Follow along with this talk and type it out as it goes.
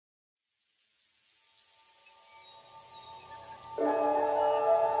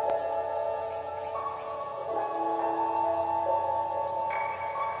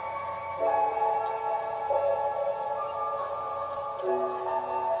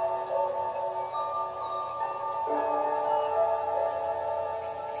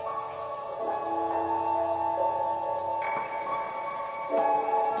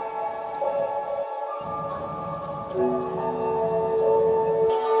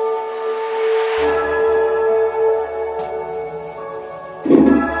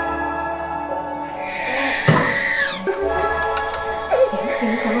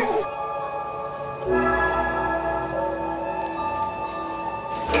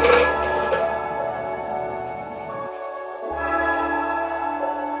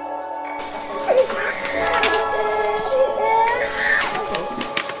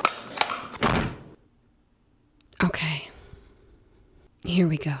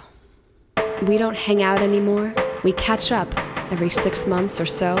go. We don't hang out anymore. We catch up every 6 months or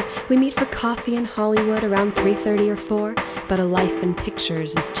so. We meet for coffee in Hollywood around 3:30 or 4, but a life in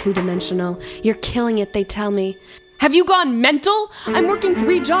pictures is two-dimensional. You're killing it, they tell me. Have you gone mental? I'm working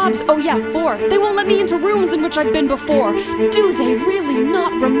 3 jobs. Oh yeah, 4. They won't let me into rooms in which I've been before. Do they really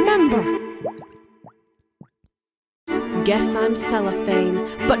not remember? Guess I'm cellophane,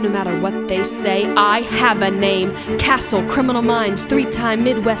 but no matter what they say, I have a name. Castle, Criminal Minds, 3-time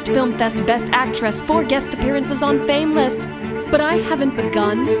Midwest Film Fest Best Actress, 4 guest appearances on Fameless. But I haven't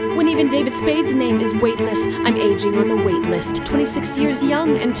begun when even David Spade's name is weightless. I'm aging on the wait list, 26 years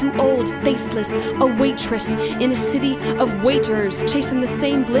young and too old, faceless, a waitress in a city of waiters, chasing the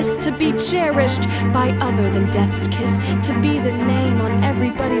same bliss to be cherished by other than death's kiss, to be the name on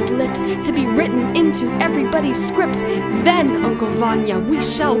everybody's lips, to be written into everybody's scripts. Then, Uncle Vanya, we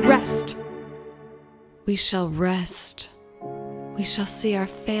shall rest. We shall rest. We shall see our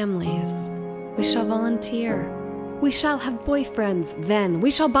families. We shall volunteer. We shall have boyfriends then.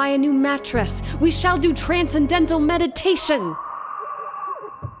 We shall buy a new mattress. We shall do transcendental meditation.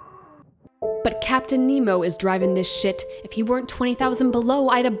 But Captain Nemo is driving this shit. If he weren't 20,000 below,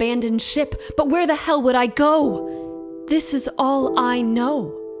 I'd abandon ship. But where the hell would I go? This is all I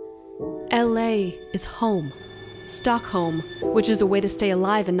know. LA is home. Stockholm, which is a way to stay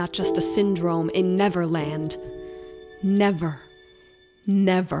alive and not just a syndrome, in Neverland. Never,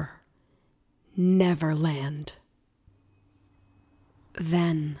 never, Neverland.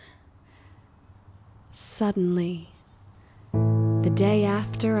 Then, suddenly, the day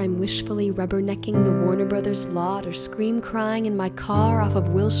after I'm wishfully rubbernecking the Warner Brothers lot or scream-crying in my car off of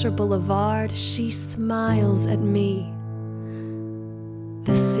Wilshire Boulevard, she smiles at me.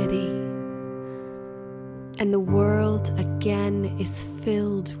 The city. And the world again is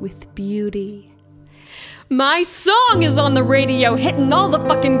filled with beauty. My song is on the radio, hitting all the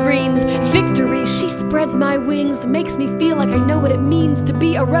fucking greens. Victory, she spreads my wings, makes me feel like I know what it means to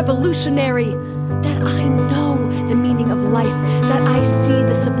be a revolutionary. That I know the meaning of life, that I see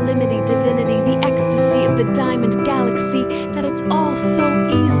the sublimity, divinity, the ecstasy of the diamond galaxy, that it's all so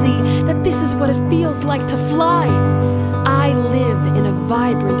easy, that this is what it feels like to fly. I live in a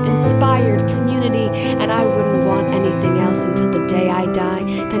vibrant, inspired community, and I wouldn't want anything else until the day I die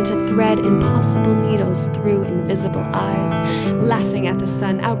than to thread impossible needles through invisible eyes, laughing at the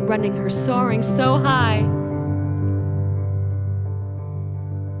sun, outrunning her, soaring so high.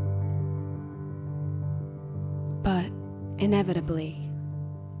 But inevitably,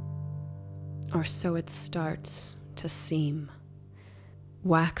 or so it starts to seem,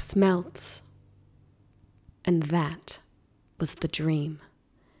 wax melts, and that was the dream.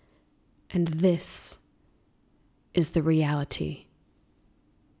 And this is the reality.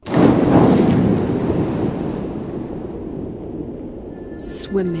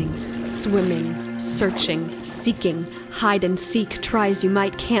 Swimming, swimming, searching, seeking, hide and seek, try as you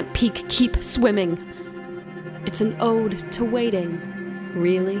might, can't peek, keep swimming. It's an ode to waiting,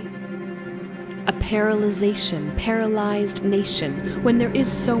 really. A paralyzed nation. When there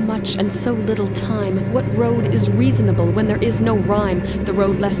is so much and so little time, what road is reasonable when there is no rhyme? The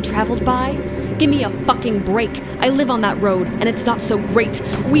road less traveled by? Give me a fucking break. I live on that road, and it's not so great.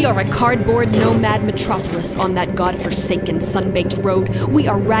 We are a cardboard nomad metropolis on that godforsaken, sun-baked road. We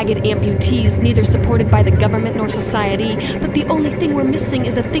are ragged amputees, neither supported by the government nor society. But the only thing we're missing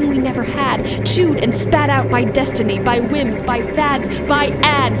is a thing we never had, chewed and spat out by destiny, by whims, by fads, by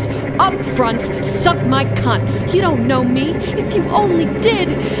ads. Up fronts, suck my cunt. You don't know me. If you only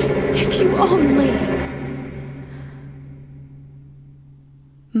did. If you only.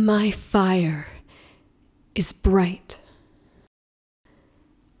 My fire is bright.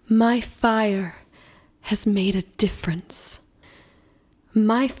 My fire has made a difference.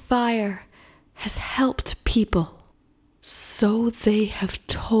 My fire has helped people. So they have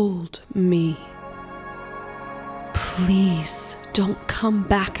told me. Please don't come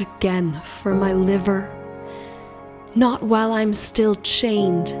back again for my liver. Not while I'm still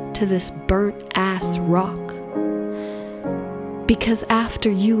chained to this burnt-ass rock. Because after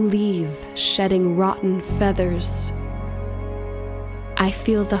you leave, shedding rotten feathers, I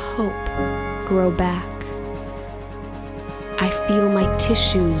feel the hope grow back. I feel my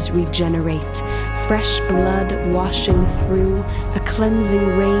tissues regenerate, fresh blood washing through, a cleansing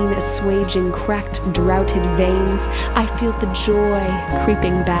rain assuaging cracked, droughted veins. I feel the joy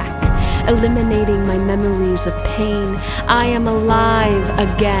creeping back, eliminating my memories of pain. I am alive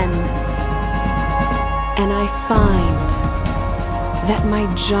again. And I find that my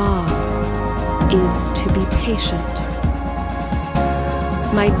job is to be patient.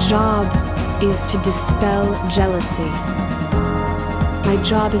 My job is to dispel jealousy. My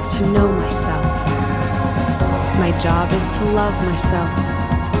job is to know myself. My job is to love myself.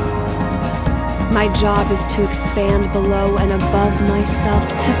 My job is to expand below and above myself,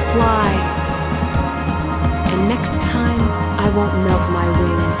 to fly. And next time, I won't melt my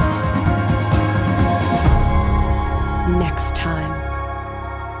wings. Next time.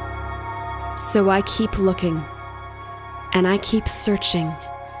 So I keep looking, and I keep searching,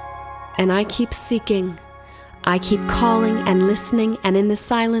 and I keep seeking. I keep calling and listening, and in the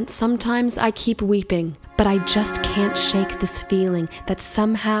silence, sometimes I keep weeping. But I just can't shake this feeling that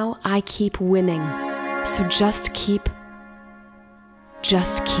somehow I keep winning. So just keep.